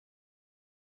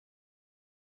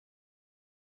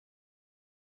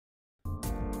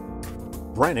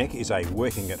Branach is a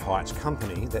working at heights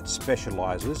company that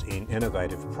specialises in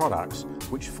innovative products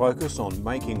which focus on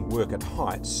making work at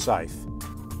heights safe.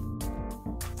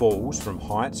 Falls from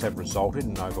heights have resulted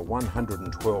in over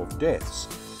 112 deaths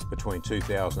between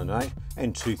 2008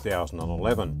 and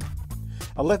 2011.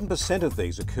 11% of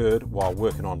these occurred while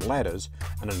working on ladders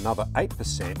and another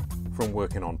 8% from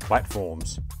working on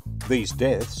platforms. These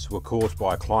deaths were caused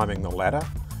by climbing the ladder,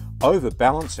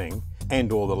 overbalancing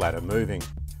and/or the ladder moving.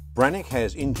 Branach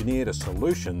has engineered a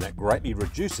solution that greatly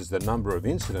reduces the number of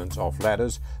incidents off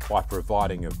ladders by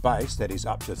providing a base that is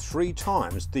up to 3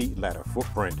 times the ladder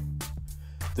footprint.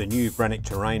 The new Branach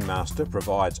Terrain Master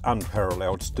provides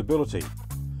unparalleled stability,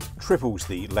 triples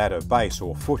the ladder base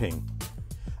or footing,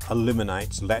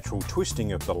 eliminates lateral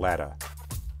twisting of the ladder.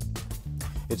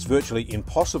 It's virtually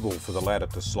impossible for the ladder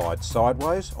to slide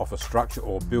sideways off a structure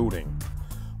or building,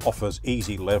 offers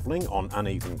easy levelling on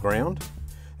uneven ground,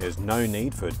 there's no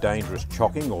need for dangerous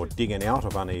chocking or digging out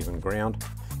of uneven ground,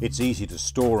 it's easy to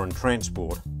store and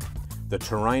transport. The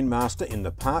Terrain Master in the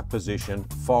park position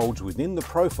folds within the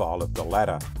profile of the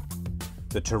ladder.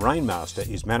 The Terrain Master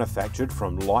is manufactured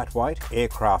from lightweight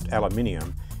aircraft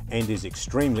aluminium and is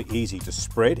extremely easy to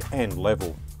spread and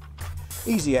level.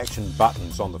 Easy action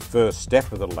buttons on the first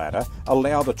step of the ladder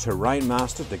allow the Terrain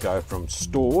Master to go from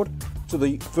stored to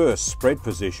the first spread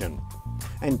position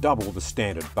and double the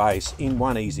standard base in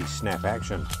one easy snap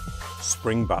action.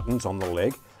 Spring buttons on the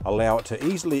leg allow it to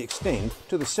easily extend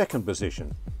to the second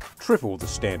position, triple the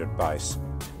standard base.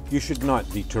 You should note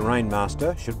the Terrain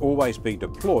Master should always be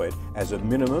deployed as a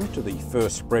minimum to the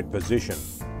first spread position.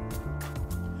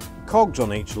 Cogs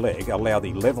on each leg allow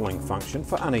the levelling function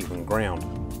for uneven ground.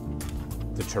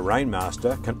 The Terrain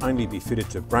Master can only be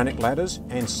fitted to Branach ladders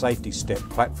and safety step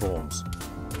platforms.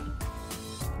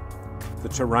 The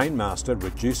Terrain Master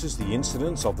reduces the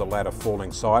incidence of the ladder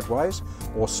falling sideways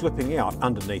or slipping out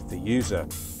underneath the user.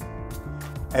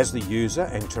 As the user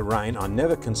and terrain are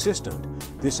never consistent,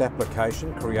 this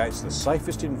application creates the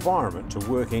safest environment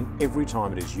to work in every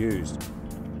time it is used.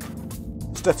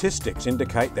 Statistics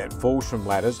indicate that falls from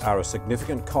ladders are a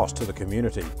significant cost to the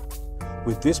community.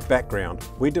 With this background,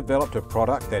 we developed a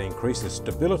product that increases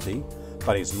stability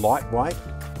but is lightweight,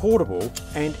 portable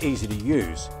and easy to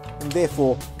use, and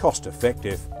therefore cost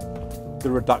effective. The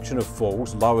reduction of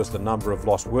falls lowers the number of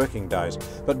lost working days,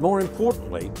 but more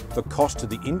importantly, the cost to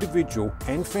the individual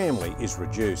and family is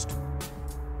reduced.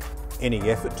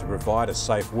 Any effort to provide a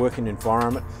safe working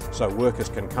environment so workers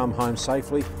can come home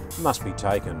safely must be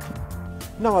taken.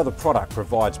 No other product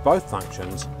provides both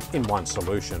functions in one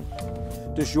solution.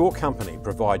 Does your company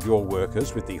provide your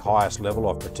workers with the highest level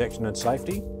of protection and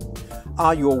safety?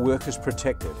 Are your workers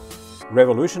protected?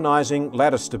 Revolutionising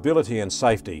ladder stability and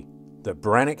safety, the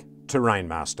Branach Terrain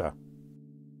Master.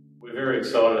 We're very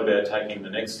excited about taking the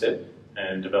next step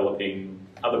and developing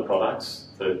other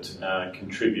products that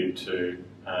contribute to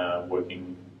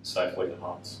working safely at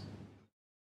heights.